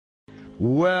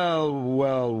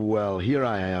Well, here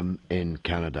I am in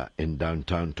Canada, in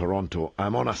downtown Toronto.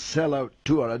 I'm on a sell-out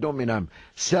tour. I don't mean I'm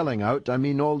selling out, I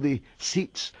mean all the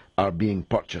seats are being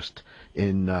purchased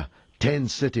in a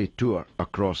 10-city tour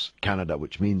across Canada,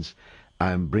 which means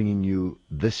I'm bringing you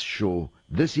this show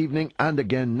this evening and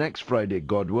again next Friday,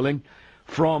 God willing,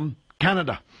 from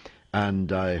Canada.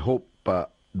 And I hope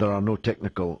there are no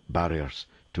technical barriers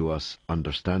to us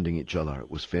understanding each other.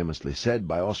 It was famously said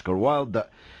by Oscar Wilde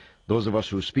that those of us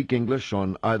who speak English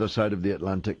on either side of the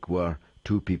Atlantic were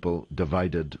two people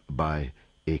divided by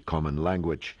a common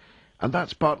language. And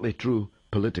that's partly true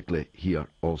politically here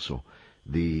also.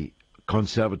 The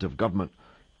Conservative government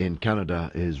in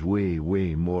Canada is way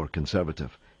more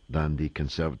conservative than the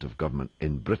Conservative government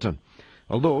in Britain.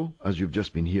 Although, as you've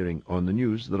just been hearing on the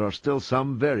news, there are still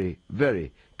some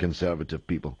very conservative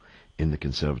people in the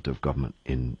Conservative government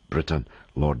in Britain.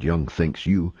 Lord Young thinks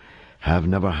you have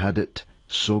never had it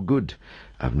so good.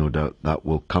 I've no doubt that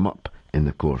will come up in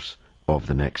the course of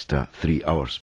the next 3 hours.